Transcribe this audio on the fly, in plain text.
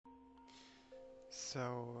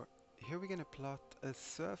So here we're gonna plot a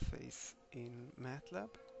surface in Matlab,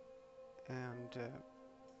 and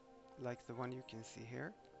like the one you can see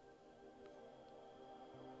here,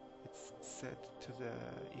 it's set to the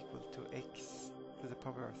equal to x to the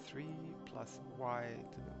power of 3 plus y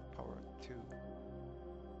to the power of 2.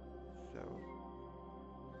 So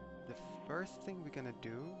the first thing we're gonna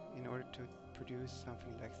do in order to produce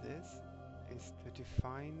something like this is to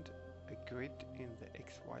define a grid in the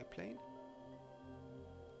xy plane,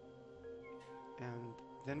 and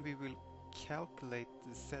then we will calculate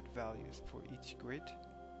the set values for each grid.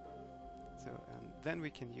 So, and then we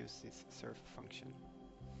can use this surf function.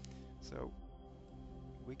 So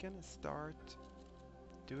we're gonna start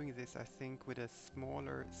doing this, I think, with a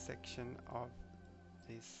smaller section of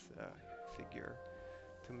this figure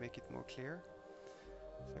to make it more clear.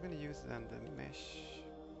 So I'm gonna use then the mesh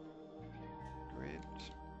grid.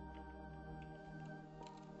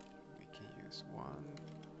 We can use 1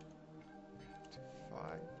 to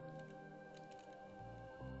 5.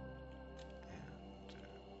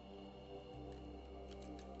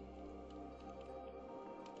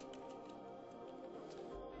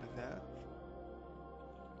 Like that.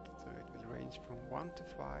 So it will range from 1 to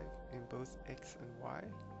 5 in both x and y.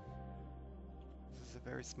 This is a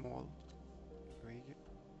very small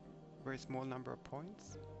number of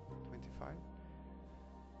points, 25.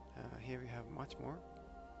 Here we have much more.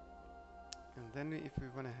 And then if we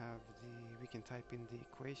want to have we can type in the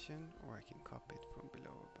equation, or I can copy it from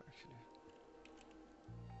below actually.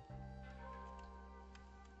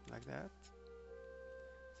 Like that.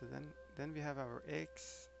 So then we have our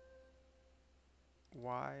x,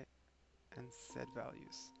 y, and z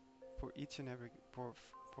values for each and every for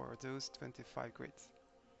those 25 grids.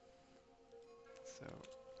 So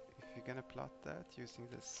if you're gonna plot that using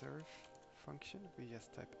the surf function, we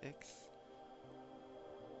just type x,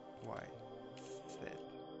 y, z.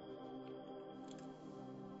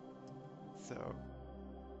 So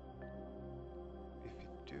if you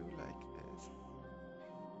do like this,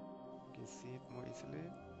 you can see it more easily.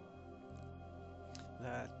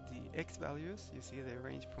 That the x values, you see they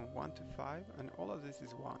range from 1 to 5, and all of this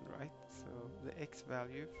is 1, right? So the x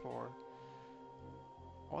value for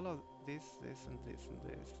all of this, and this, and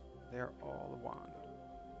this, they're all 1.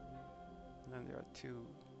 And then there are 2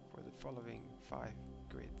 for the following 5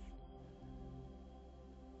 grids.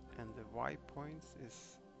 And the y points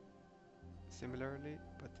is similarly,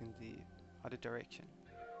 but in the other direction.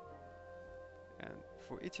 And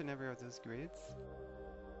for each and every of those grids,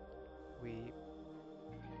 we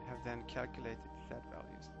have then calculated set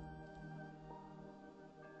values.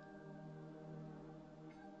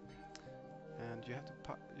 And you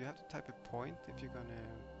have to type a point if you're gonna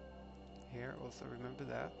here. Also remember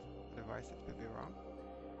that, otherwise it will be wrong.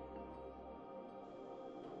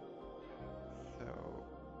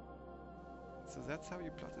 So that's how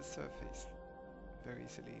you plot a surface very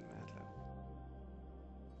easily in Matlab.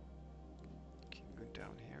 Okay, go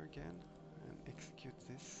down here again and execute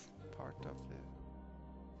this part of the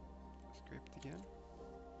script again.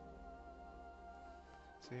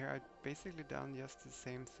 So here I've basically done just the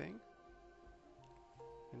same thing,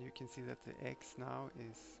 and you can see that the x now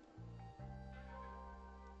is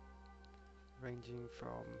ranging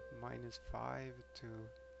from -5 to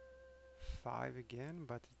 5 again,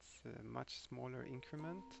 but it's a much smaller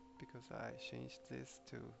increment because I changed this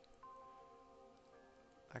to,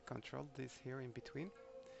 I controlled this here in between.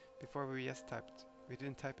 Before we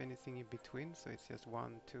didn't type anything in between, so it's just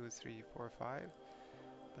 1, 2, 3, 4, 5.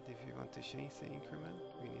 But if you want to change the increment,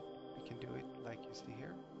 we can do it like you see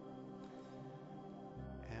here.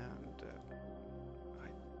 And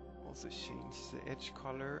I also changed the edge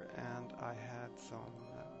color, and I had some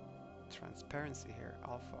transparency here,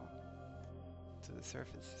 alpha, to the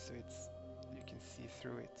surface, so you can see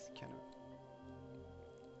through it, kind of.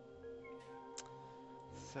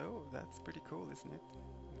 So that's pretty cool, isn't it?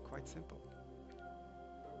 And quite simple.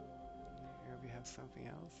 Here we have something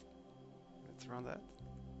else. Let's run that.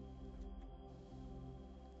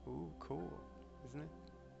 Ooh, cool, isn't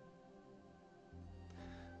it?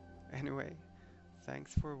 Anyway,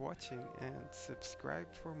 thanks for watching, and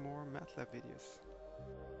subscribe for more MATLAB videos.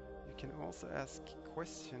 You can also ask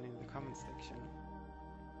questions in the comment section.